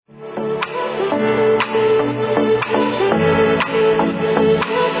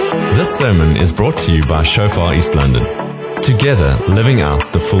sermon is brought to you by Shofar East London. Together, living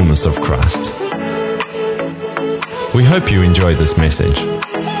out the fullness of Christ. We hope you enjoy this message. And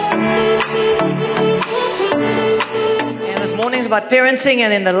this morning is about parenting,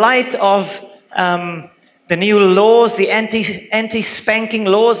 and in the light of the new laws, the anti-spanking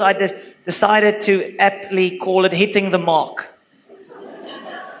laws, I decided to aptly call it hitting the mark.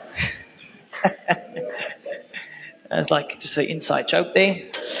 That's like just an inside joke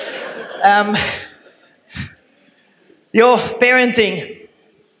there. Your parenting.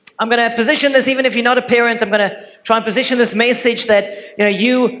 I'm going to position this, even if you're not a parent, I'm going to try and position this message that,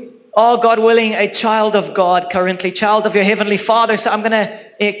 you are, God willing, a child of God currently, child of your Heavenly Father. So I'm going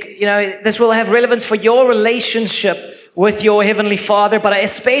to, this will have relevance for your relationship with your Heavenly Father. But I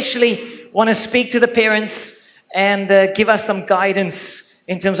especially want to speak to the parents and give us some guidance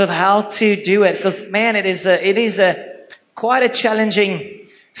in terms of how to do it. Because, man, it is quite a challenging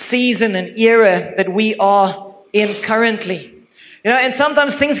season and era that we are in currently. And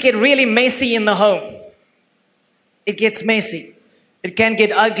sometimes things get really messy in the home. It gets messy. It can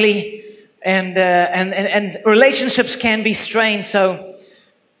get ugly, and relationships can be strained. So,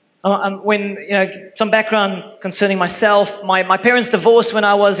 some background concerning myself. My parents divorced when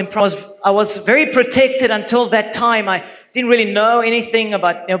I was in I was very protected until that time. I didn't really know anything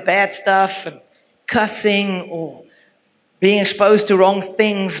about bad stuff and cussing or being exposed to wrong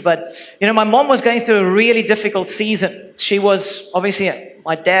things. But, my mom was going through a really difficult season. She was, obviously,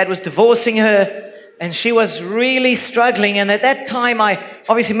 my dad was divorcing her, and she was really struggling. And at that time, I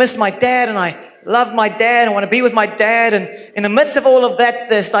obviously missed my dad, and I loved my dad, and I want to be with my dad. And in the midst of all of that,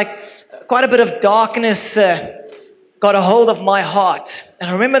 there's like quite a bit of darkness got a hold of my heart. And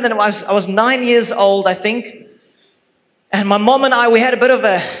I remember that I was 9 years old, I think. And my mom and I, we had a bit of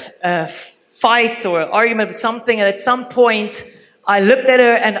a fight or argument with something, and at some point I looked at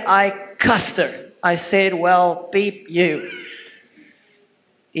her and I cussed her. I said, "Well, beep you."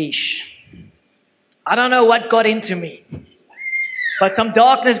 Eesh. I don't know what got into me, but some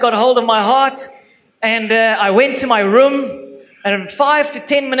darkness got a hold of my heart, and I went to my room, and 5 to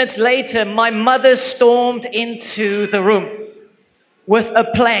 10 minutes later my mother stormed into the room with a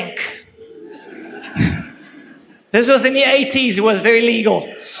plank. This was in the 80s, it was very legal.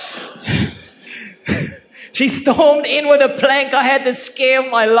 She stormed in with a plank. I had the scare of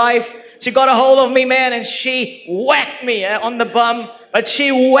my life. She got a hold of me, man, and she whacked me on the bum. But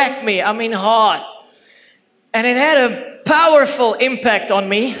she whacked me, hard. And it had a powerful impact on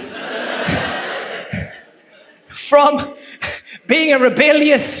me. From being a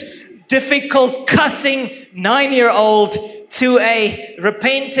rebellious, difficult, cussing 9-year-old to a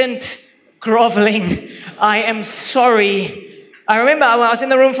repentant, groveling, "I am sorry." I remember I was in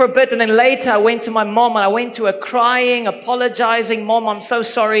the room for a bit, and then later I went to my mom, and I went to her crying, apologizing. "Mom, I'm so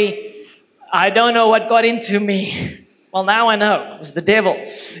sorry. I don't know what got into me." Well, now I know. It was the devil.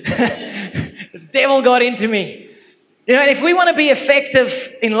 The devil got into me. And if we want to be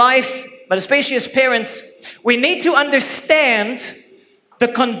effective in life, but especially as parents, we need to understand the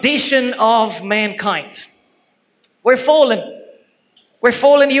condition of mankind. We're fallen. We're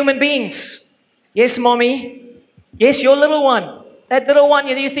fallen human beings. Yes, mommy. Yes, your little one. That little one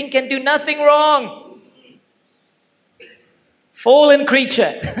you think can do nothing wrong. Fallen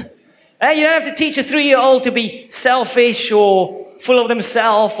creature. You don't have to teach a 3-year-old to be selfish or full of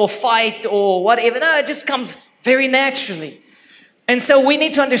themselves or fight or whatever. No, it just comes very naturally. And so we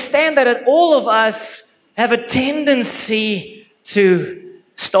need to understand that all of us have a tendency to,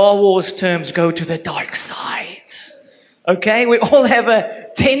 Star Wars terms, go to the dark side. Okay? We all have a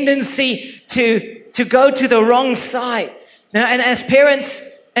tendency to go to the wrong side. Now, and as parents,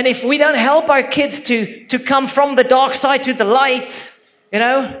 and if we don't help our kids to come from the dark side to the light,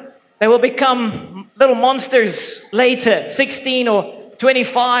 they will become little monsters later, 16 or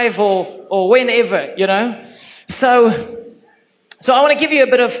 25 or whenever, So I want to give you a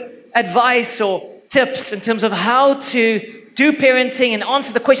bit of advice or tips in terms of how to do parenting and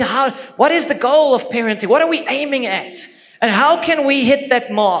answer the question, what is the goal of parenting? What are we aiming at? And how can we hit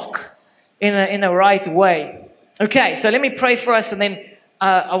that mark in a right way? Okay, so let me pray for us, and then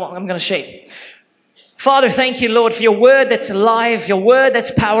I'm going to share. Father, thank you, Lord, for your word that's alive, your word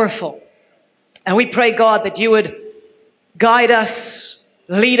that's powerful. And we pray, God, that you would guide us,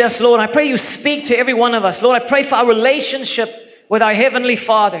 lead us, Lord. I pray you speak to every one of us. Lord, I pray for our relationship with our Heavenly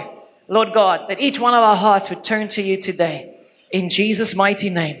Father. Lord God, that each one of our hearts would turn to you today. In Jesus' mighty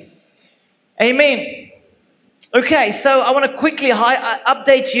name. Amen. Okay, so I want to quickly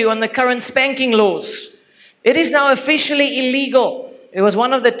update you on the current spanking laws. It is now officially illegal. It was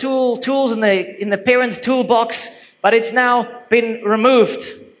one of the tools in the parents' toolbox, but it's now been removed.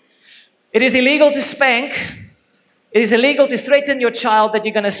 It is illegal to spank. It is illegal to threaten your child that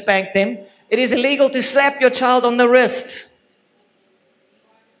you're going to spank them. It is illegal to slap your child on the wrist.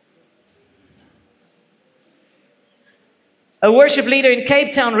 A worship leader in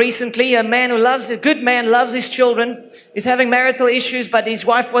Cape Town recently, a good man, loves his children, is having marital issues, but his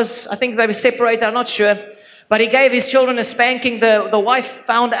wife I think they were separated, I'm not sure. But he gave his children a spanking. The wife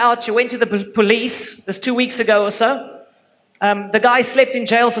found out, she went to the police, this 2 weeks ago or so. The guy slept in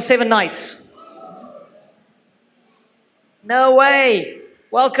jail for 7 nights. No way.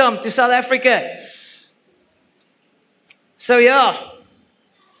 Welcome to South Africa. So yeah.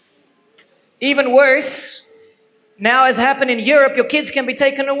 Even worse, now as happened in Europe, your kids can be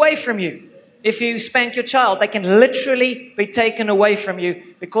taken away from you. If you spank your child, they can literally be taken away from you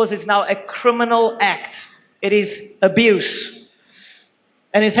because it's now a criminal act. It is abuse.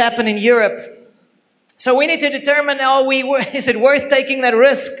 And it's happened in Europe. So we need to determine, is it worth taking that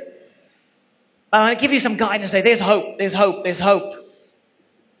risk? I'm going to give you some guidance. There's hope, there's hope, there's hope.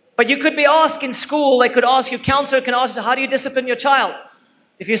 But you could be asked in school, they could ask you, counselor can ask you, how do you discipline your child?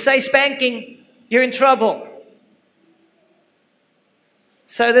 If you say spanking, you're in trouble.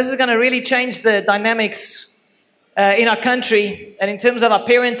 So this is going to really change the dynamics in our country and in terms of our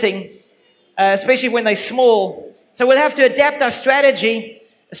parenting, especially when they're small. So we'll have to adapt our strategy,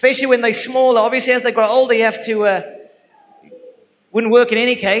 especially when they're small. Obviously, as they grow older, you have to, wouldn't work in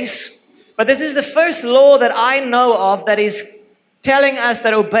any case. But this is the first law that I know of that is telling us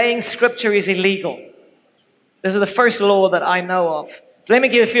that obeying Scripture is illegal. This is the first law that I know of. So let me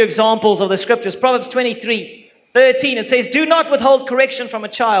give a few examples of the Scriptures. Proverbs 23:13, it says, do not withhold correction from a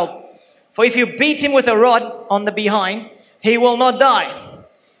child, for if you beat him with a rod on the behind, he will not die.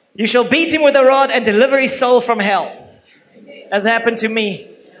 You shall beat him with a rod and deliver his soul from hell. As happened to me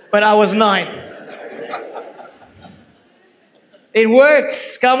when I was 9. It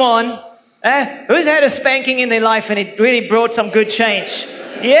works. Come on. Who's had a spanking in their life and it really brought some good change?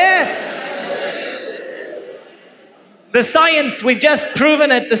 Yes. The science, we've just proven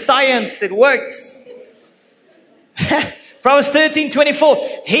it. The science, it works. Proverbs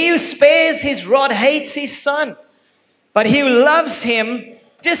 13:24. He who spares his rod hates his son, but he who loves him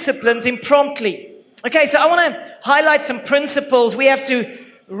disciplines him promptly. Okay, so I want to highlight some principles. We have to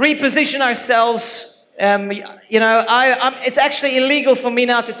reposition ourselves. It's actually illegal for me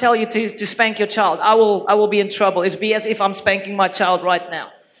now to tell you to spank your child. I will be in trouble. It's be as if I'm spanking my child right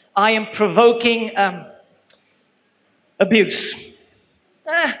now. I am provoking abuse.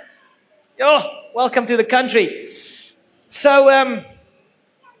 Welcome to the country. So,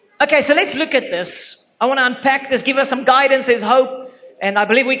 okay, so let's look at this. I want to unpack this, give us some guidance. There's hope, and I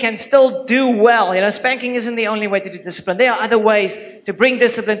believe we can still do well. Spanking isn't the only way to do discipline. There are other ways to bring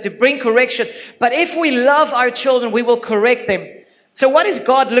discipline, to bring correction. But if we love our children, we will correct them. So what is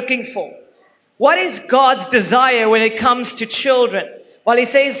God looking for? What is God's desire when it comes to children? Well, He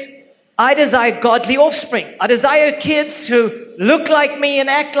says, I desire godly offspring. I desire kids who look like me and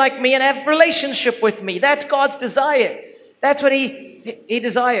act like me and have a relationship with me. That's God's desire. That's what He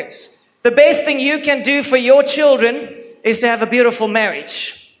desires. The best thing you can do for your children is to have a beautiful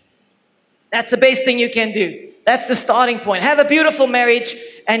marriage. That's the best thing you can do. That's the starting point. Have a beautiful marriage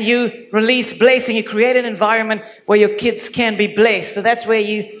and you release blessing. You create an environment where your kids can be blessed. So that's where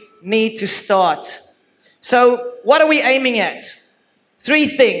you need to start. So what are we aiming at? 3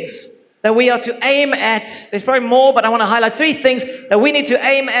 things that we are to aim at. There's probably more, but I want to highlight 3 things that we need to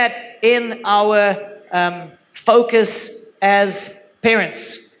aim at in our focus as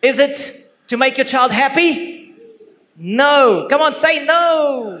parents. Is it to make your child happy? No. Come on, say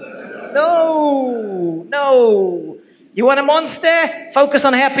no. No. No. You want a monster? Focus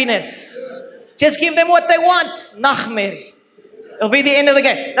on happiness. Just give them what they want. Nachtmerrie. It'll be the end of the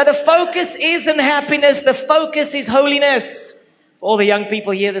game. Now the focus isn't happiness. The focus is holiness. For all the young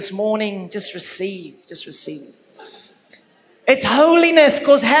people here this morning, just receive. Just receive. It's holiness,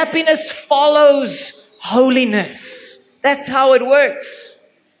 because happiness follows holiness. That's how it works.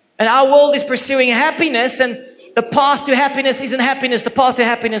 And our world is pursuing happiness, and the path to happiness isn't happiness. The path to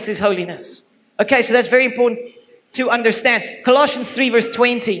happiness is holiness. Okay, so that's very important to understand. Colossians 3 verse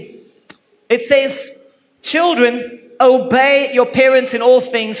 20. It says, children, obey your parents in all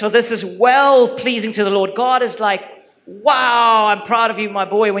things, for this is well pleasing to the Lord. God is like, wow, I'm proud of you, my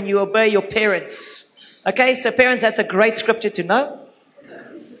boy, when you obey your parents. Okay, so parents, that's a great scripture to know.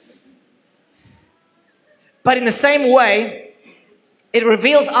 But in the same way, it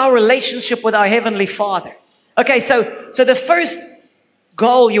reveals our relationship with our Heavenly Father. Okay, so the first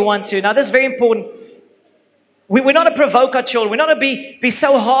goal you want to, now this is very important. We're not to provoke our children. We're not to be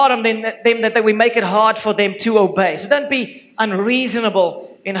so hard on them that we make it hard for them to obey. So don't be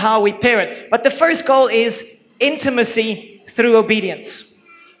unreasonable in how we parent. But the first goal is intimacy through obedience.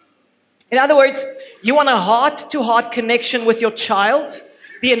 In other words, you want a heart-to-heart connection with your child.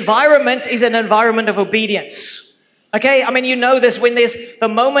 The environment is an environment of obedience. Okay? I mean, you know this when there's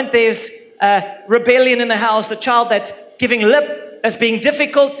rebellion in the house, a child that's giving lip, that's being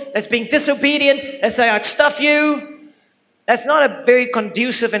difficult, that's being disobedient, that's saying, "I stuff you." That's not a very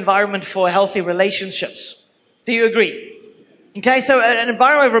conducive environment for healthy relationships. Do you agree? Okay, so an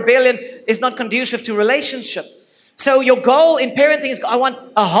environment of rebellion is not conducive to relationship. So your goal in parenting is, I want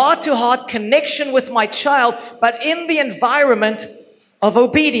a heart-to-heart connection with my child, but in the environment of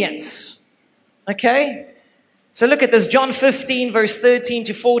obedience. Okay? So look at this, John 15, verse 13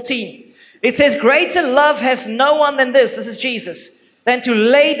 to 14. It says, "Greater love has no one than this," is Jesus, "than to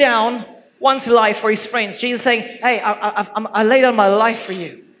lay down one's life for his friends." Jesus saying, "Hey, I lay down my life for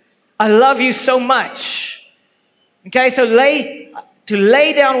you. I love you so much." Okay, so to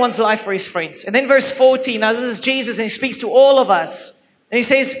lay down one's life for his friends. And then verse 14, now this is Jesus and he speaks to all of us. And he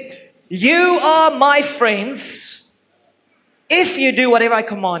says, "You are my friends if you do whatever I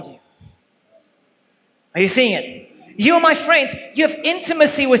command you." Are you seeing it? You are my friends. You have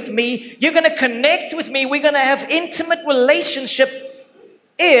intimacy with me. You're going to connect with me. We're going to have intimate relationship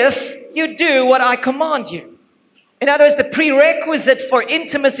if you do what I command you. In other words, the prerequisite for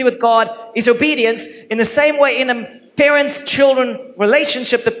intimacy with God is obedience. In the same way, in a parents-children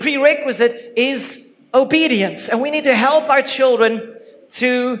relationship, the prerequisite is obedience. And we need to help our children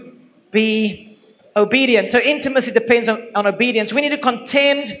to be obedient. So intimacy depends on obedience. We need to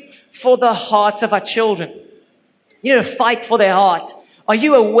contend for the hearts of our children. You need to fight for their heart. Are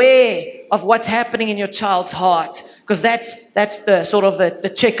you aware of what's happening in your child's heart? Because that's the sort of the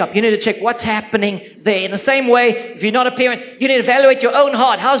checkup. You need to check what's happening there. In the same way, if you're not a parent, you need to evaluate your own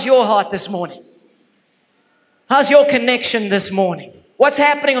heart. How's your heart this morning? How's your connection this morning? What's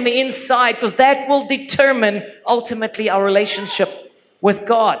happening on the inside? Because that will determine ultimately our relationship with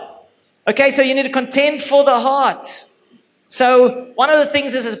God. Okay, so you need to contend for the heart. So one of the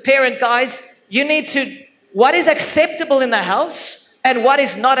things is, as a parent, guys, you need to, what is acceptable in the house and what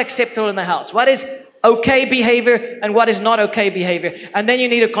is not acceptable in the house? What is okay behavior and what is not okay behavior? And then you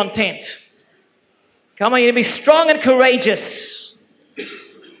need to contend. Come on, you need to be strong and courageous.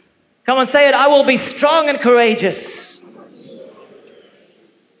 Come on, say it. I will be strong and courageous.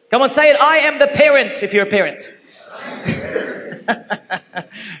 Come on, say it. I am the parent, if you're a parent.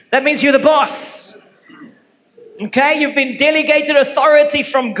 That means you're the boss. Okay, you've been delegated authority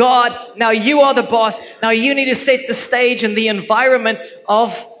from God. Now you are the boss. Now you need to set the stage and the environment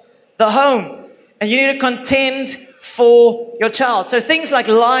of the home. And you need to contend for your child. So things like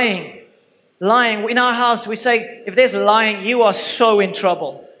lying. Lying. In our house, we say, if there's lying, you are so in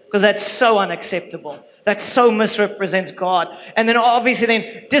trouble. Because that's so unacceptable. That so misrepresents God. And then obviously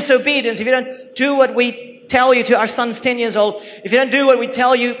then disobedience. If you don't do what we tell you to, our son's 10 years old. If you don't do what we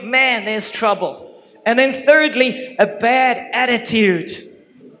tell you, man, there's trouble. And then thirdly, a bad attitude.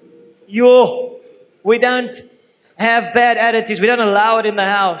 We don't have bad attitudes. We don't allow it in the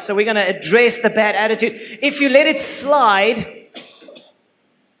house. So we're going to address the bad attitude. If you let it slide,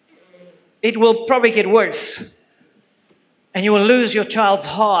 it will probably get worse. And you will lose your child's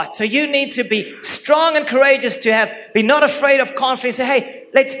heart. So you need to be strong and courageous be not afraid of conflict. Say, hey,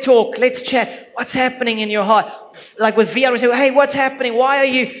 let's talk, let's chat. What's happening in your heart? Like with VR, we say, hey, what's happening? Why are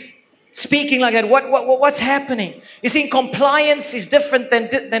you speaking like that? What's happening? You see, compliance is different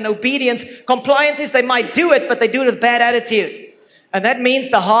than obedience. Compliance is they might do it, but they do it with bad attitude. And that means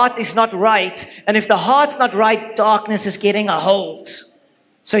the heart is not right. And if the heart's not right, darkness is getting a hold.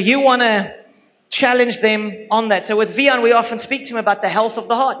 So you want to challenge them on that. So with Vian, we often speak to him about the health of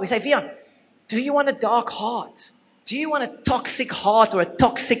the heart. We say, Vian, do you want a dark heart? Do you want a toxic heart or a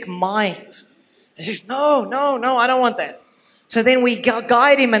toxic mind? He says, no, I don't want that. So then we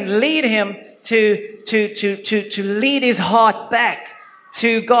guide him and lead him to lead his heart back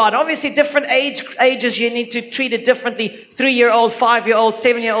to God. Obviously, different ages you need to treat it differently. 3-year-old, 5-year-old,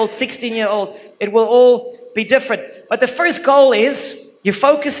 7-year-old, 16-year-old. It will all be different. But the first goal is you're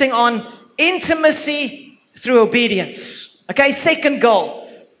focusing on intimacy through obedience. Okay, second goal.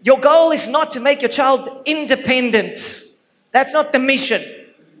 Your goal is not to make your child independent. That's not the mission.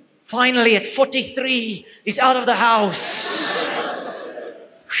 Finally, at 43, he's out of the house.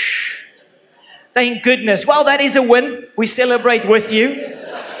 Thank goodness. Well, that is a win. We celebrate with you.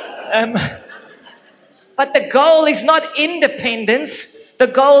 But the goal is not independence. The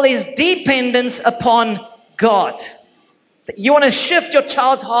goal is dependence upon God. You want to shift your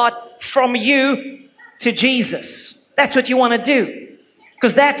child's heart from you to Jesus. That's what you want to do.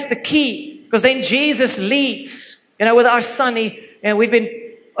 Because that's the key. Because then Jesus leads. With our son, we've been,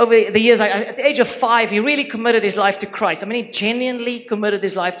 over the years, at the age of 5, he really committed his life to Christ. He genuinely committed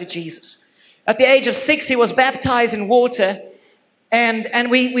his life to Jesus. At the age of 6, he was baptized in water.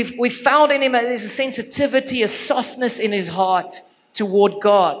 And we found in him there's a sensitivity, a softness in his heart toward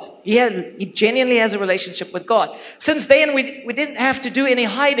God. He genuinely has a relationship with God. Since then, we didn't have to do any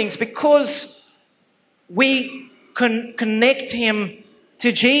hidings because we connect him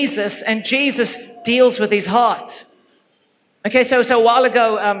to Jesus, and Jesus deals with his heart. Okay, so a while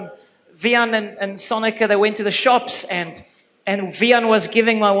ago, Vian and Sonica, they went to the shops, and Vian was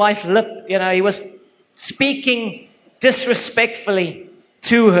giving my wife lip. He was speaking disrespectfully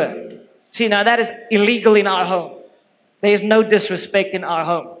to her. See, now that is illegal in our home. There is no disrespect in our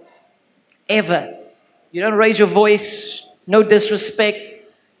home. Ever. You don't raise your voice. No disrespect.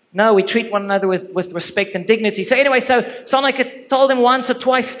 No, we treat one another with respect and dignity. So anyway, Sonica told him once or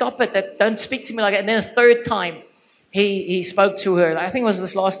twice, stop it. Don't speak to me like that. And then a third time, he spoke to her. I think it was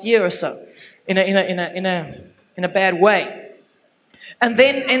this last year or so. In a bad way. And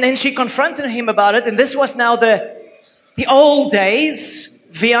then she confronted him about it. And this was now the old days.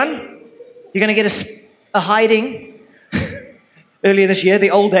 Vian, you're going to get a hiding. Earlier this year,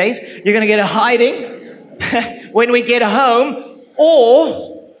 the old days. You're going to get a hiding when we get home.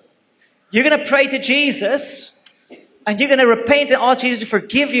 Or you're going to pray to Jesus and you're going to repent and ask Jesus to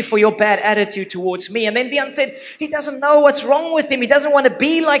forgive you for your bad attitude towards me. And then Vian said, he doesn't know what's wrong with him. He doesn't want to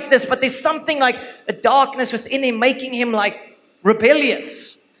be like this. But there's something like a darkness within him making him like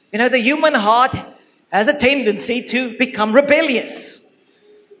rebellious. The human heart has a tendency to become rebellious.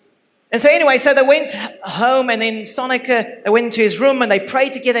 And so anyway, they went home, and then Sonica, they went into his room and they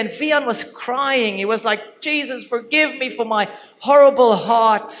prayed together, and Vian was crying. He was like, Jesus, forgive me for my horrible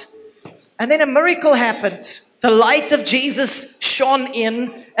heart. And then a miracle happened. The light of Jesus shone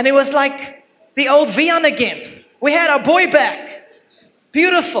in, and it was like the old Vian again. We had our boy back.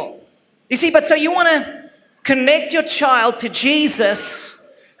 Beautiful. You see, but so you want to connect your child to Jesus,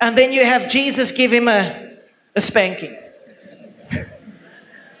 and then you have Jesus give him a spanking.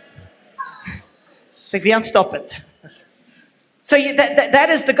 So if you don't stop it. So that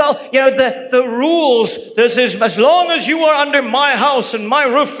is the goal. The rules. This is as long as you are under my house and my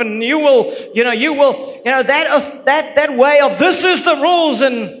roof, and you will, that way of this is the rules,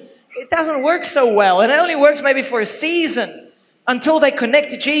 and it doesn't work so well. It only works maybe for a season until they connect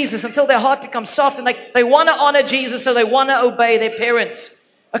to Jesus, until their heart becomes soft and they want to honor Jesus, so they want to obey their parents.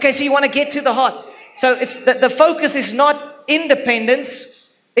 Okay, so you want to get to the heart. So it's the focus is not independence.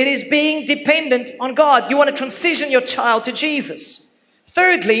 It is being dependent on God. You want to transition your child to Jesus.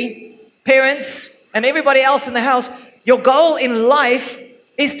 Thirdly, parents and everybody else in the house, your goal in life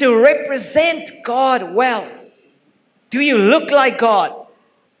is to represent God well. Do you look like God?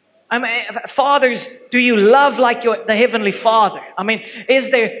 Fathers, do you love like the Heavenly Father?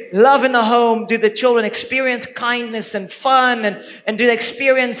 Is there love in the home? Do the children experience kindness and fun? And do they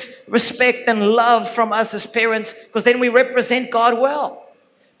experience respect and love from us as parents? Because then we represent God well.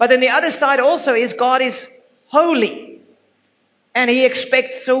 But then the other side also is God is holy. And He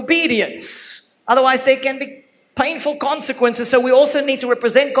expects obedience. Otherwise there can be painful consequences. So we also need to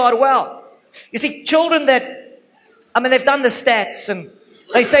represent God well. You see, children that, they've done the stats, and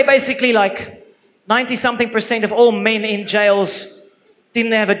they say basically like 90-something% of all men in jails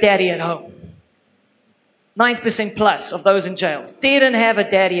didn't have a daddy at home. 90% plus of those in jails didn't have a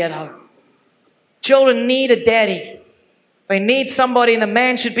daddy at home. Children need a daddy. They need somebody, and the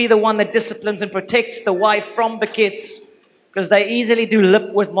man should be the one that disciplines and protects the wife from the kids, because they easily do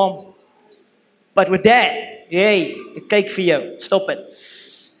lip with mom. But with dad, yay, a cake for you. Stop it.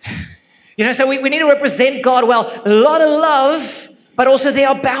 So we need to represent God well. A lot of love, but also there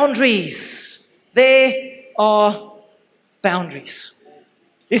are boundaries. There are boundaries.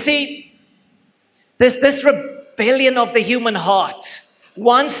 You see, this rebellion of the human heart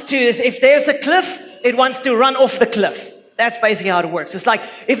wants to, if there's a cliff, it wants to run off the cliff. That's basically how it works. It's like,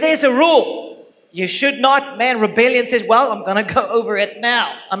 if there's a rule, you should not, rebellion says, well, I'm going to go over it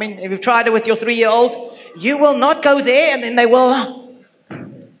now. If you've tried it with your 3-year-old, you will not go there, and then they will,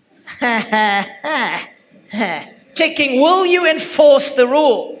 checking, will you enforce the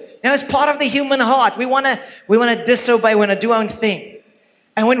rule? It's part of the human heart. We want to disobey, we want to do our own thing.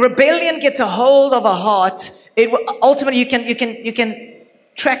 And when rebellion gets a hold of a heart, it will, ultimately you can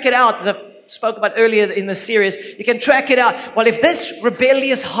track it out. As I spoke about earlier in the series, you can track it out. Well, if this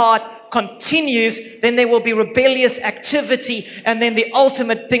rebellious heart continues, then there will be rebellious activity, and then the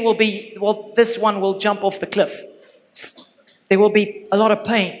ultimate thing will be, well, this one will jump off the cliff. There will be a lot of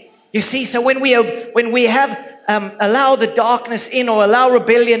pain. You see, so when we have allow the darkness in, or allow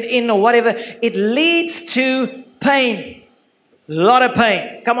rebellion in, or whatever, it leads to Pain. A lot of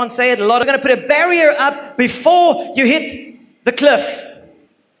pain. Come on, say it. A lot. I'm going to put a barrier up before you hit the cliff.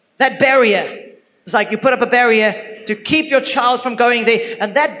 That barrier. It's like you put up a barrier to keep your child from going there.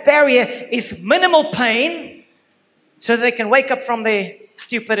 And that barrier is minimal pain so that they can wake up from their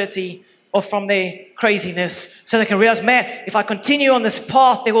stupidity or from their craziness. So they can realize, man, if I continue on this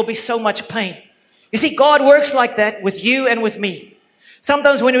path, there will be so much pain. You see, God works like that with you and with me.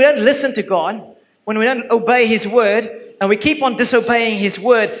 Sometimes when we don't listen to God, when we don't obey His word, and we keep on disobeying His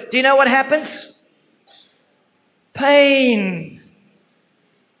word, do you know what happens? Pain.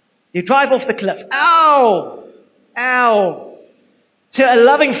 You drive off the cliff. Ow! Ow! So a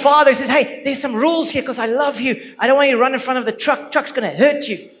loving father says, hey, there's some rules here because I love you. I don't want you to run in front of the truck. Truck's going to hurt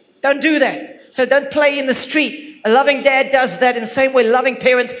you. Don't do that. So don't play in the street. A loving dad does that. In the same way, loving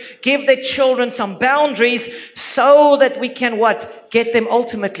parents give their children some boundaries so that we can what? Get them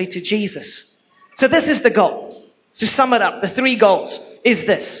ultimately to Jesus. So this is the goal. To sum it up, the 3 goals is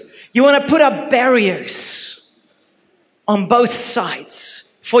this. You want to put up barriers on both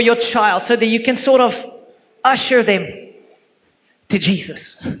sides for your child so that you can sort of usher them to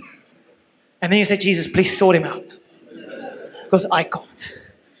Jesus. And then you say, Jesus, please sort him out. Because I can't.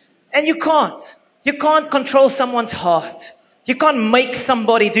 And you can't. You can't control someone's heart. You can't make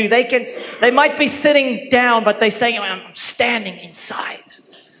somebody do. They might be sitting down, but they're saying, I'm standing inside.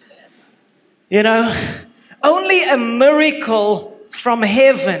 You know? Only a miracle from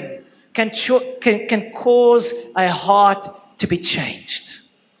heaven can cause a heart to be changed.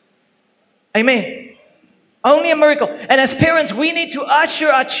 Amen. Only a miracle. And as parents, we need to usher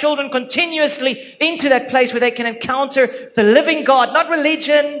our children continuously into that place where they can encounter the living God. Not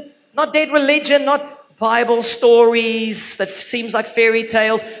religion, not dead religion, not Bible stories that seems like fairy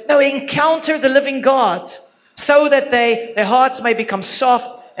tales. No, encounter the living God so that their hearts may become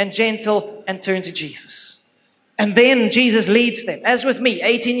soft and gentle and turn to Jesus. And then Jesus leads them. As with me,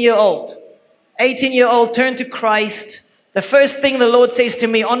 18-year-old. 18-year-old, turn to Christ. The first thing the Lord says to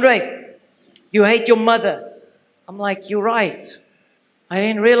me, André, you hate your mother. I'm like, you're right. I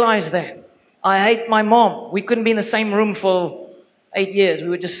didn't realize that. I hate my mom. We couldn't be in the same room for 8 years. We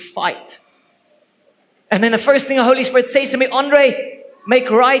would just fight. And then the first thing the Holy Spirit says to me, André, make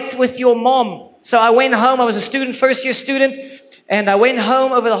right with your mom. So I went home. I was a student, first-year student. And I went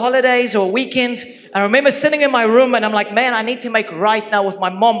home over the holidays or a weekend. I remember sitting in my room and I'm like, man, I need to make right now with my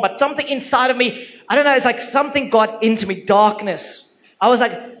mom. But something inside of me, I don't know, it's like something got into me, darkness. I was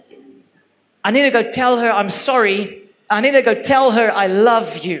like, I need to go tell her I'm sorry. I need to go tell her I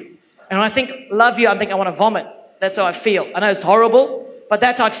love you. And when I think love you, I think I want to vomit. That's how I feel. I know it's horrible, but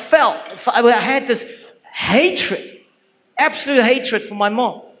that's how I felt. I had this hatred, absolute hatred for my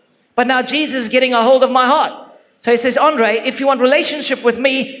mom. But now Jesus is getting a hold of my heart. So He says, André, if you want relationship with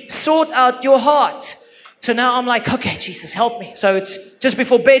me, sort out your heart. So now I'm like, okay, Jesus, help me. So it's just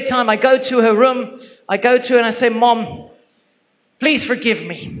before bedtime. I go to her room. I go to her and I say, Mom, please forgive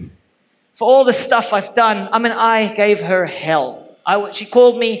me for all the stuff I've done. I mean, I gave her hell. She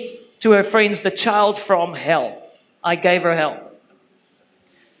called me to her friends, the child from hell. I gave her hell.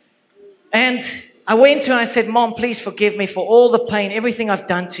 And I went to her and I said, Mom, please forgive me for all the pain, everything I've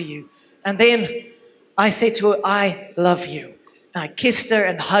done to you. And then I said to her, I love you. And I kissed her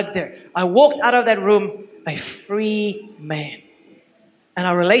and hugged her. I walked out of that room a free man. And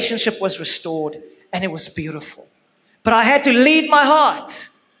our relationship was restored. And it was beautiful. But I had to lead my heart.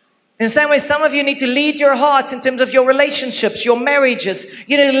 In the same way, some of you need to lead your hearts in terms of your relationships, your marriages.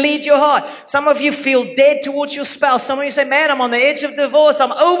 You need to lead your heart. Some of you feel dead towards your spouse. Some of you say, man, I'm on the edge of divorce.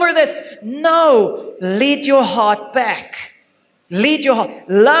 I'm over this. No. Lead your heart back. Lead your heart.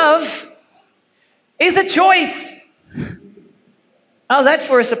 Love is a choice. How's that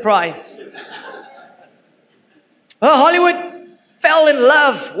for a surprise? Oh, Hollywood fell in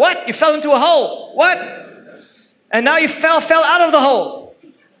love. What? You fell into a hole. What? And now you fell out of the hole.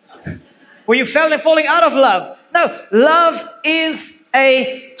 Well, you fell and falling out of love. No, love is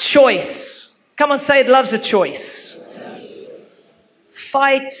a choice. Come on, say it. Love's a choice.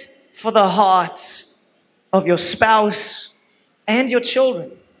 Fight for the hearts of your spouse and your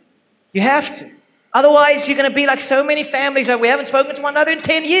children. You have to. Otherwise, you're going to be like so many families where we haven't spoken to one another in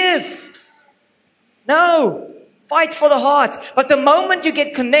 10 years. No. Fight for the heart. But the moment you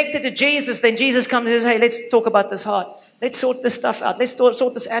get connected to Jesus, then Jesus comes and says, hey, let's talk about this heart. Let's sort this stuff out. Let's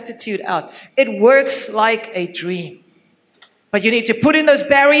sort this attitude out. It works like a dream. But you need to put in those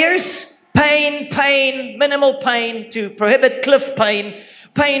barriers. Pain, minimal pain to prohibit cliff pain,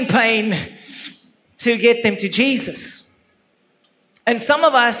 to get them to Jesus. And some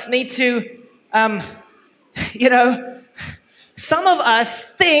of us need to, some of us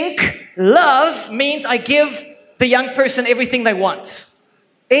think love means I give the young person everything they want.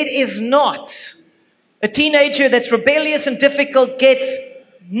 It is not. A teenager that's rebellious and difficult gets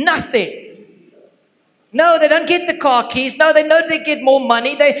nothing. No, they don't get the car keys. No, they know they get more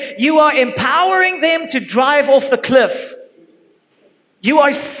money. You are empowering them to drive off the cliff. You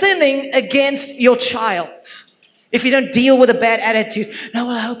are sinning against your child. If you don't deal with a bad attitude, no,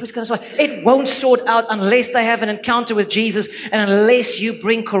 well, I hope it's going to sort. It won't sort out unless they have an encounter with Jesus and unless you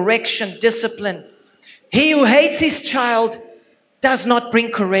bring correction, discipline. He who hates his child does not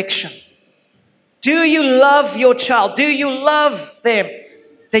bring correction. Do you love your child? Do you love them?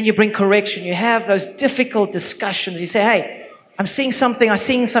 Then you bring correction. You have those difficult discussions. You say, hey, I'm seeing something.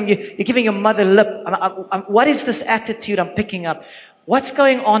 You're giving your mother lip. What is this attitude I'm picking up? What's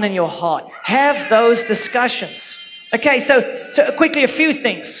going on in your heart? Have those discussions. Okay, so quickly a few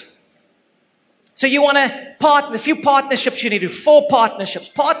things. So you want to partner, a few partnerships you need to do. 4 partnerships.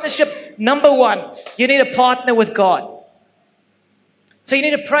 Partnership number 1, you need a partner with God. So you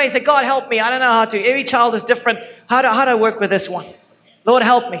need to pray, say, God help me. I don't know how to. Every child is different. How do I work with this one? Lord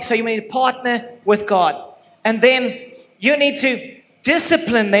help me. So you need to partner with God. And then you need to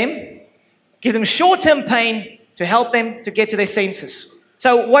discipline them, give them short-term pain to help them to get to their senses.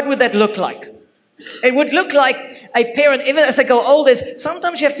 So what would that look like? It would look like a parent, even as they go older,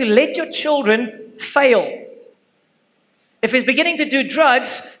 sometimes you have to let your children fail. If he's beginning to do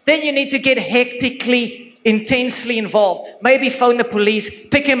drugs, then you need to get hectically, intensely involved. Maybe phone the police,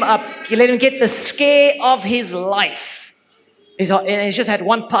 pick him up, you let him get the scare of his life. He's just had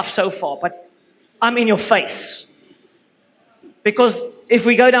one puff so far, but I'm in your face. Because if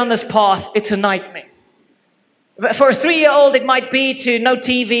we go down this path, it's a nightmare. For a 3-year-old, it might be to no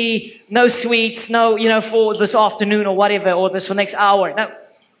TV, no sweets, no, for this afternoon or whatever, or this for next hour.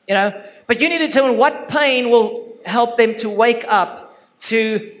 No, But you need to determine what pain will help them to wake up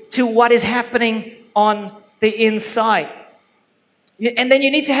to what is happening on the inside. And then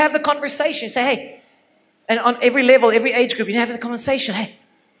you need to have the conversation. Say, hey, and on every level, every age group, you need to have the conversation. Hey,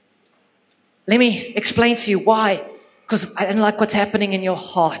 let me explain to you why. Because I don't like what's happening in your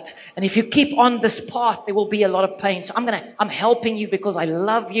heart. And if you keep on this path, there will be a lot of pain. So I'm helping you because I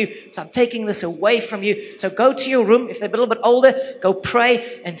love you. So I'm taking this away from you. So go to your room. If they're a little bit older, go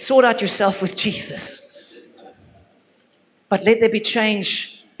pray and sort out yourself with Jesus. But let there be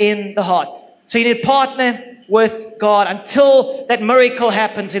change in the heart. So you need to partner with God until that miracle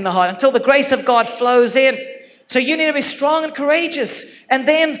happens in the heart. Until the grace of God flows in. So you need to be strong and courageous. And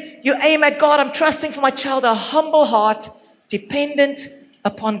then you aim at God. I'm trusting for my child a humble heart, dependent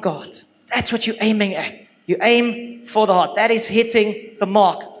upon God. That's what you're aiming at. You aim for the heart. That is hitting the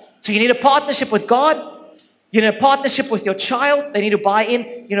mark. So you need a partnership with God. You need a partnership with your child. They need to buy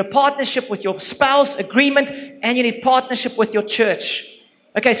in. You need a partnership with your spouse, agreement. And you need partnership with your church.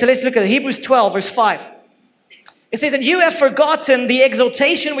 Okay, so let's look at Hebrews 12, verse 5. It says, and you have forgotten the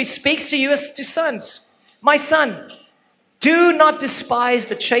exhortation which speaks to you as to sons. My son, do not despise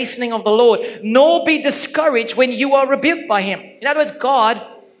the chastening of the Lord, nor be discouraged when you are rebuked by Him. In other words, God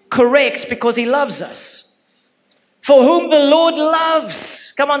corrects because He loves us. For whom the Lord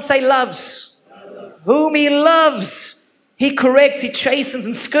loves, come on, say loves. Whom He loves, He corrects, He chastens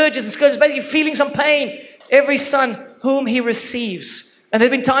and scourges. Basically feeling some pain. Every son whom He receives. And there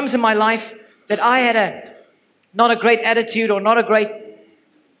have been times in my life that I had not a great attitude or not a great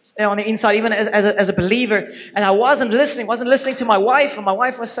on the inside, even as a believer, and I wasn't listening to my wife, and my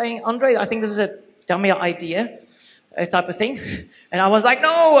wife was saying, Andre, I think this is a dummy idea, type of thing, and I was like,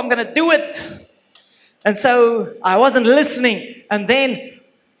 no, I'm going to do it, and so I wasn't listening, and then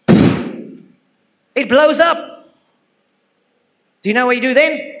it blows up. Do you know what you do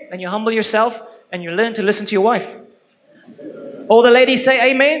then? Then you humble yourself, and you learn to listen to your wife. All the ladies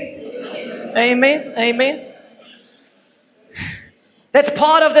say amen? Amen? Amen? That's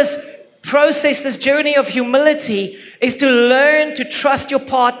part of this process, this journey of humility, is to learn to trust your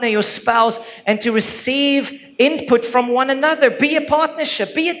partner, your spouse, and to receive input from one another. Be a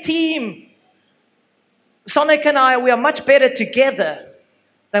partnership. Be a team. Sonic and I, we are much better together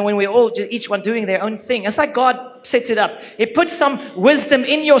than when we're all just each one doing their own thing. It's like God sets it up. He puts some wisdom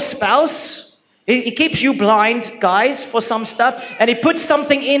in your spouse. He keeps you blind, guys, for some stuff. And He puts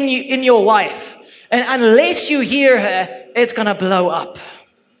something in your wife. And unless you hear her, it's going to blow up.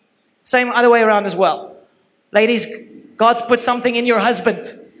 Same other way around as well. Ladies, God's put something in your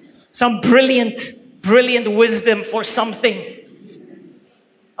husband. Some brilliant wisdom for something.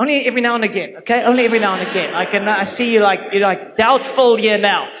 Only every now and again, okay? Only every now and again. I see you're like doubtful here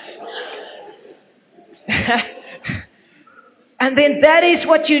now. And then that is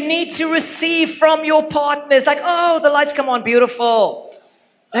what you need to receive from your partner. It's like, oh, the lights come on, beautiful.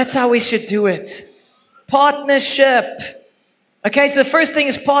 That's how we should do it. Partnership. Okay, so the first thing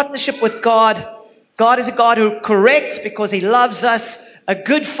is partnership with God. God is a God who corrects because He loves us. A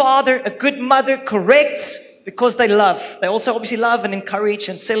good father, a good mother corrects because they love. They also obviously love and encourage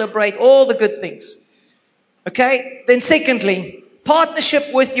and celebrate all the good things. Okay, then secondly,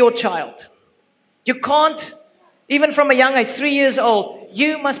 partnership with your child. You can't, even from a young age, 3 years old,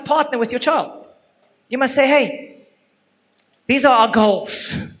 you must partner with your child. You must say, hey, these are our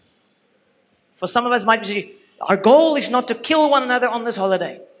goals. For some of us might be, our goal is not to kill one another on this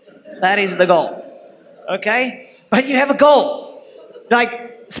holiday. That is the goal. Okay? But you have a goal.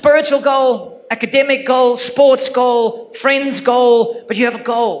 Like spiritual goal, academic goal, sports goal, friends goal, but you have a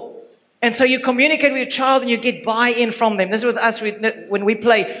goal. And so you communicate with your child and you get buy-in from them. This is with us when we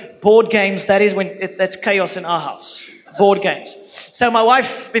play board games. That's chaos in our house. Board games. So my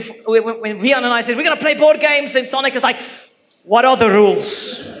wife, when Vian and I said, we're going to play board games, then Sonic is like, what are the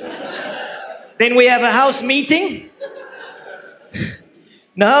rules? Then we have a house meeting.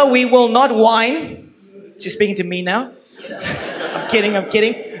 No, we will not whine. She's speaking to me now. I'm kidding.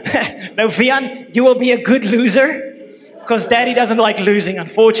 No, Vian, you will be a good loser. Because Daddy doesn't like losing,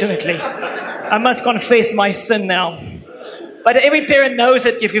 unfortunately. I must confess my sin now. But every parent knows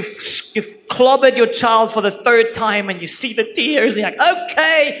that if you've clobbered your child for the third time and you see the tears, you're like,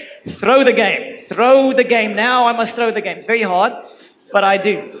 okay, throw the game. Throw the game. Now I must throw the game. It's very hard, but I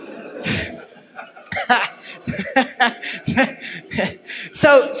do.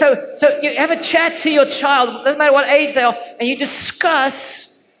 So you have a chat to your child, doesn't matter what age they are, and you discuss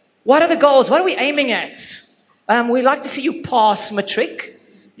what are the goals, what are we aiming at? We'd like to see you pass matric,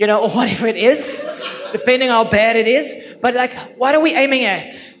 or whatever it is, depending how bad it is. But what are we aiming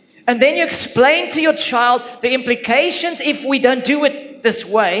at? And then you explain to your child the implications if we don't do it this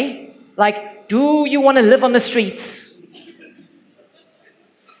way. Like, do you want to live on the streets?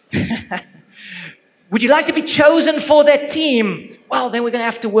 Would you like to be chosen for that team? Well, then we're going to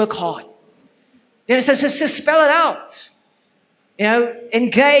have to work hard. So spell it out.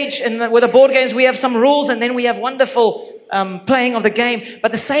 Engage. And with the board games, we have some rules and then we have wonderful playing of the game.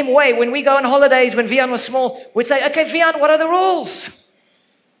 But the same way, when we go on holidays, when Vian was small, we'd say, okay, Vian, what are the rules?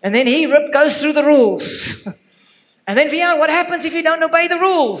 And then he goes through the rules. And then, Vian, what happens if you don't obey the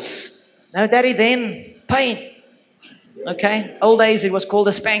rules? No, Daddy, then pain. Okay? Old days, it was called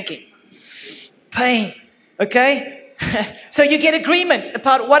a spanking. Pain. Okay? So you get agreement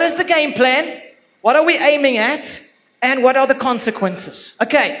about what is the game plan, what are we aiming at, and what are the consequences.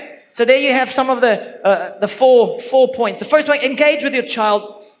 Okay, so there you have some of the four points. The first one, engage with your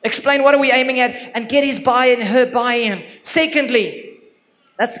child, explain what are we aiming at, and get his buy-in, her buy-in. Secondly,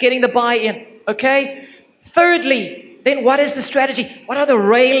 that's getting the buy-in. Okay? Thirdly, then what is the strategy? What are the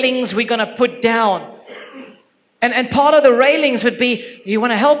railings we're going to put down? And part of the railings would be you want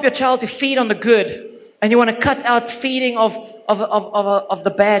to help your child to feed on the good, and you want to cut out feeding of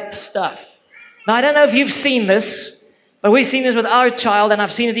the bad stuff. Now, I don't know if you've seen this, but we've seen this with our child, and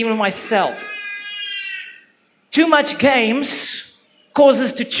I've seen it even with myself. Too much games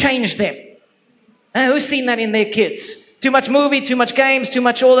causes to change them. Now, who's seen that in their kids? Too much movie, too much games, too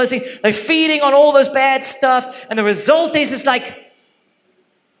much all those things. They're feeding on all those bad stuff, and the result is it's like,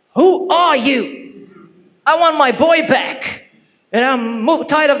 who are you? I want my boy back. And I'm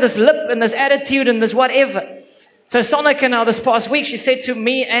tired of this lip and this attitude and this whatever. So Sonica now this past week, she said to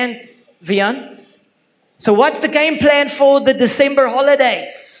me and Vian, so what's the game plan for the December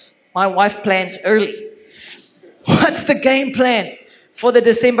holidays? My wife plans early. What's the game plan for the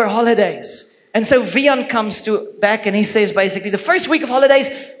December holidays? And so Vian comes back and he says basically, the first week of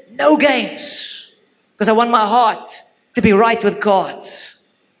holidays, no games. Because I want my heart to be right with God.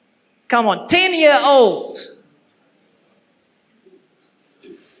 Come on, 10-year-old.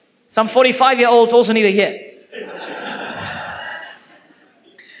 Some 45-year-olds also need a year.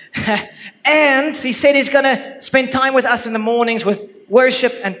 And he said he's going to spend time with us in the mornings with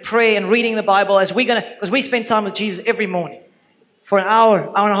worship and prayer and reading the Bible because we spend time with Jesus every morning. For an hour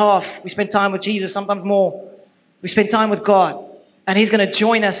and a half, we spend time with Jesus, sometimes more. We spend time with God. And he's going to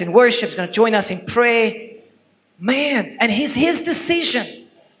join us in worship. He's going to join us in prayer. Man, and it's his decision.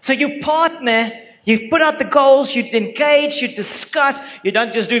 So you partner, you put out the goals, you engage, you discuss. You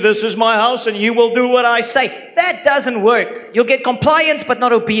don't just do this is my house and you will do what I say. That doesn't work. You'll get compliance but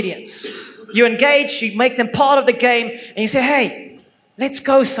not obedience. You engage, you make them part of the game, and you say, hey, let's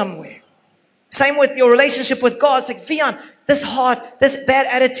go somewhere. Same with your relationship with God. It's like, Vian, this bad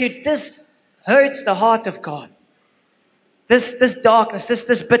attitude, this hurts the heart of God. This darkness,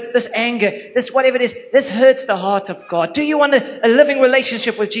 this anger, this whatever it is, this hurts the heart of God. Do you want a living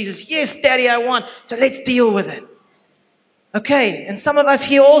relationship with Jesus? Yes, Daddy, I want. So let's deal with it. Okay, and some of us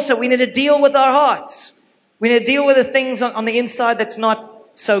here also, we need to deal with our hearts. We need to deal with the things on the inside that's not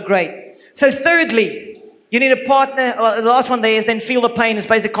so great. So thirdly, you need a partner. The last one there is then feel the pain is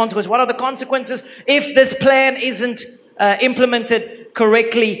basically consequence. What are the consequences if this plan isn't implemented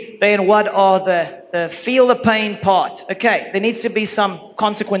correctly? Then what are the feel the pain part? Okay, there needs to be some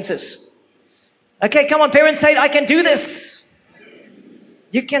consequences. Okay, come on, parents, say it. I can do this.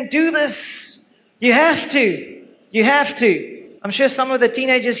 You can do this. You have to. You have to. I'm sure some of the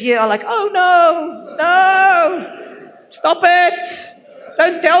teenagers here are like, oh no, stop it.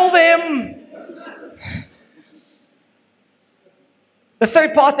 Don't tell them. The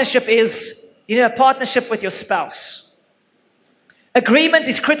third partnership is, you need a partnership with your spouse. Agreement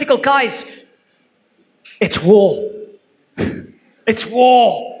is critical, guys. It's war. It's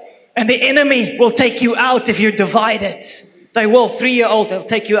war. And the enemy will take you out if you're divided. They will. 3-year-old, they'll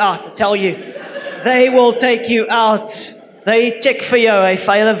take you out, I tell you. They will take you out. They check for you,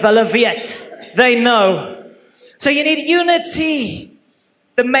 they know. So you need unity.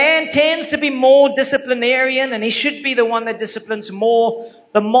 The man tends to be more disciplinarian, and he should be the one that disciplines more.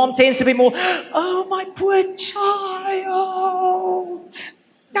 The mom tends to be more, oh, my poor child.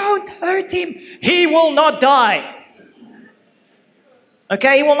 Don't hurt him. He will not die.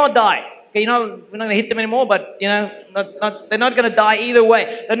 Okay, he will not die. Okay, we're not going to hit them anymore, but, they're not going to die either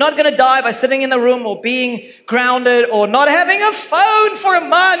way. They're not going to die by sitting in the room or being grounded or not having a phone for a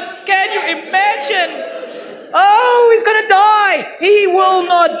month. Can you imagine? Oh, he's going to die. He will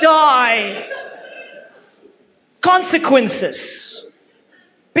not die. Consequences.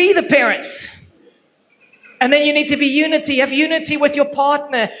 Be the parent. And then you need to be unity. Have unity with your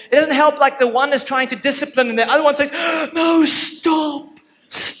partner. It doesn't help like the one is trying to discipline and the other one says, no, stop.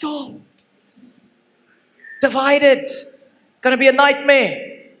 Divided. Going to be a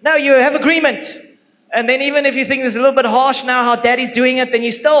nightmare. No, you have agreement. And then even if you think it's a little bit harsh now how daddy's doing it, then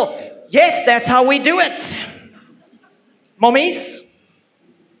you still, yes, that's how we do it. Mommies,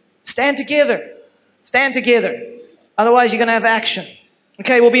 stand together. Stand together. Otherwise, you're going to have action.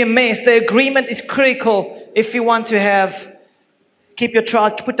 Okay, it will be a mess. The agreement is critical if you want to keep your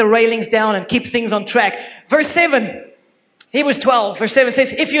child, put the railings down and keep things on track. Verse 7, Hebrews 12, verse 7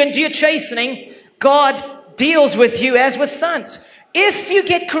 says, if you endure chastening, God deals with you as with sons. If you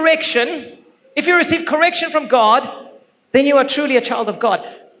get correction, if you receive correction from God, then you are truly a child of God.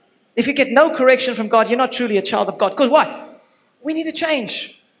 If you get no correction from God, you're not truly a child of God. Because what? We need to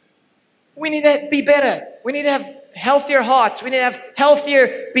change. We need to be better. We need to have healthier hearts. We need to have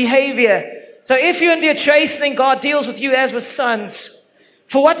healthier behavior. So if you endure chastening, God deals with you as with sons.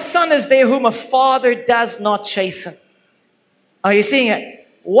 For what son is there whom a father does not chasten? Are you seeing it?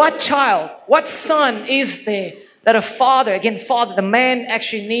 What child, what son is there that a father, the man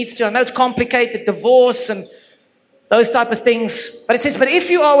actually needs to, I know it's complicated, divorce and those type of things. But it says, but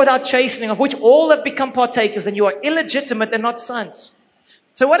if you are without chastening, of which all have become partakers, then you are illegitimate and not sons.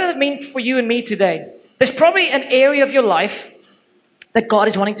 So what does it mean for you and me today? There's probably an area of your life that God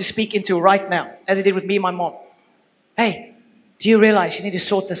is wanting to speak into right now, as He did with me and my mom. Hey, do you realize you need to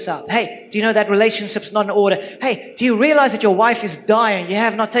sort this out? Hey, do you know that relationship's not in order? Hey, do you realize that your wife is dying? You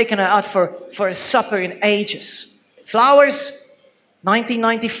have not taken her out for a supper in ages. Flowers,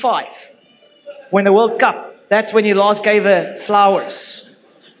 1995. When the World Cup. That's when you last gave her flowers.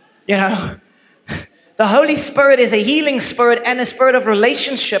 The Holy Spirit is a healing spirit and a spirit of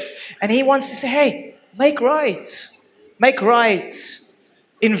relationship. And He wants to say, hey, make right. Make right.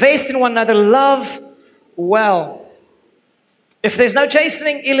 Invest in one another. Love well. If there's no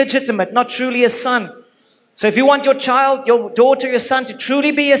chastening, illegitimate, not truly a son. So if you want your child, your daughter, your son to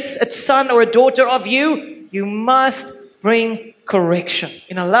truly be a son or a daughter of you, you must bring correction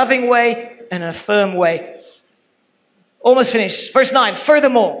in a loving way and a firm way. Almost finished. Verse 9.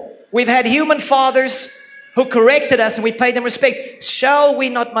 Furthermore, we've had human fathers who corrected us and we paid them respect. Shall we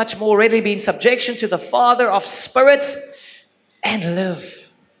not much more readily be in subjection to the Father of spirits and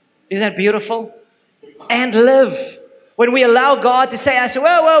live? Isn't that beautiful? And live. When we allow God to say, I say,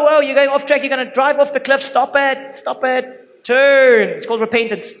 whoa, you're going off track. You're going to drive off the cliff. Stop it. Turn. It's called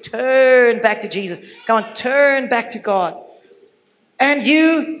repentance. Turn back to Jesus. Come on, turn back to God. And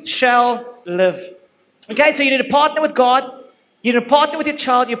you shall live. Okay, so you need to partner with God. You need to partner with your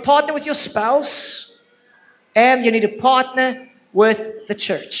child. You partner with your spouse. And you need to partner with the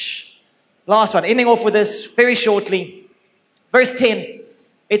church. Last one. Ending off with this very shortly. Verse 10.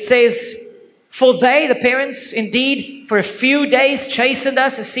 It says, for they, the parents, indeed, for a few days chastened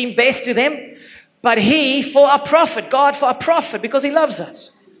us as seemed best to them. But He, for our profit, God for our profit, because He loves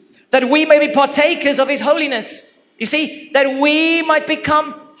us. That we may be partakers of His holiness. You see, that we might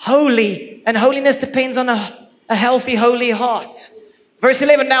become holy. And holiness depends on a healthy, holy heart. Verse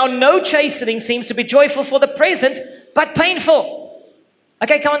 11, now no chastening seems to be joyful for the present, but painful.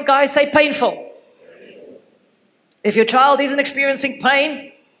 Okay, come on guys, say painful. If your child isn't experiencing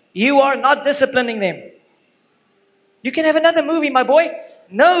pain, you are not disciplining them. You can have another movie, my boy.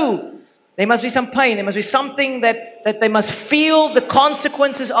 No. There must be some pain. There must be something that they must feel the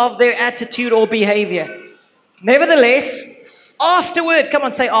consequences of their attitude or behavior. Nevertheless, afterward, come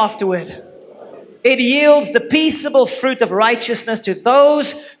on, say afterward. It yields the peaceable fruit of righteousness to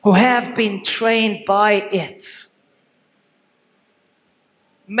those who have been trained by it.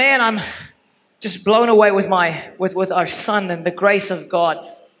 Man, I'm just blown away with our son and the grace of God.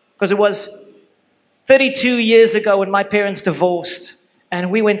 Because it was 32 years ago when my parents divorced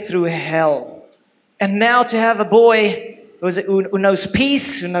and we went through hell. And now to have a boy who knows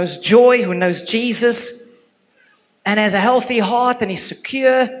peace, who knows joy, who knows Jesus, and has a healthy heart and he's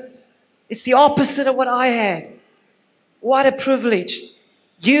secure. It's the opposite of what I had. What a privilege.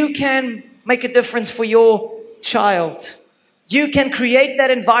 You can make a difference for your child. You can create that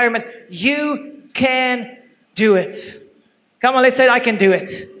environment. You can do it. Come on, let's say I can do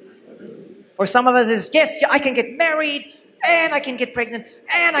it. For some of us is, yes, I can get married, and I can get pregnant,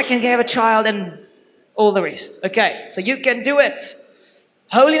 and I can have a child, and all the rest. Okay, so you can do it.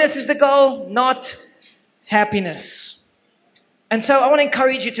 Holiness is the goal, not happiness. And so I want to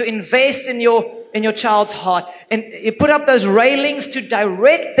encourage you to invest in your child's heart. And you put up those railings to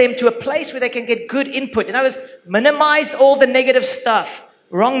direct them to a place where they can get good input. In other words, minimize all the negative stuff.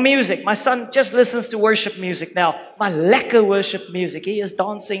 Wrong music. My son just listens to worship music now. My lekker worship music. He is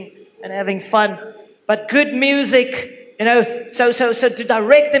dancing and having fun. But good music, so to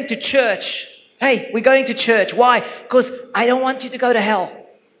direct them to church. Hey, we're going to church. Why? Because I don't want you to go to hell.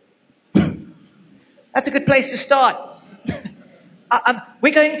 That's a good place to start.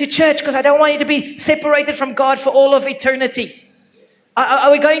 We're going to church because I don't want you to be separated from God for all of eternity.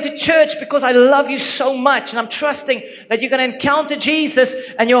 Are we going to church because I love you so much and I'm trusting that you're going to encounter Jesus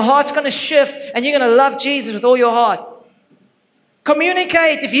and your heart's going to shift and you're going to love Jesus with all your heart.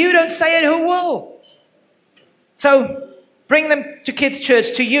 Communicate. If you don't say it, who will? So bring them to kids'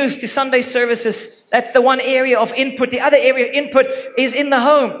 church, to youth, to Sunday services. That's the one area of input. The other area of input is in the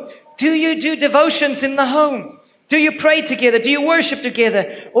home. Do you do devotions in the home? Do you pray together? Do you worship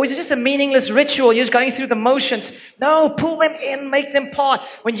together? Or is it just a meaningless ritual? You're just going through the motions. No, pull them in, make them part.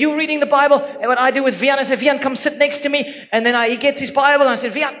 When you're reading the Bible, and what I do with Vian, I say, Vian, come sit next to me. And then he gets his Bible, and I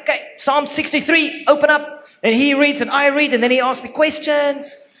said, Vian, okay, Psalm 63, open up. And he reads, and I read, and then he asks me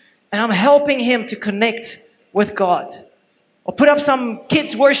questions. And I'm helping him to connect with God. Or put up some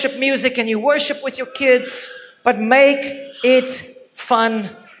kids' worship music, and you worship with your kids, but make it fun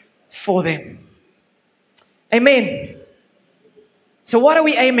for them. Amen. So what are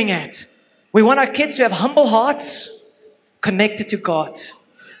we aiming at? We want our kids to have humble hearts connected to God.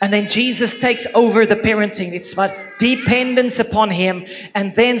 And then Jesus takes over the parenting. It's about dependence upon Him.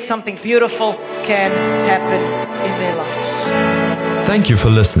 And then something beautiful can happen in their lives. Thank you for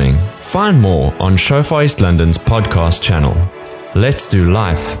listening. Find more on Shofar East London's podcast channel. Let's do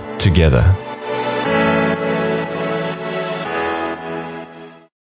life together.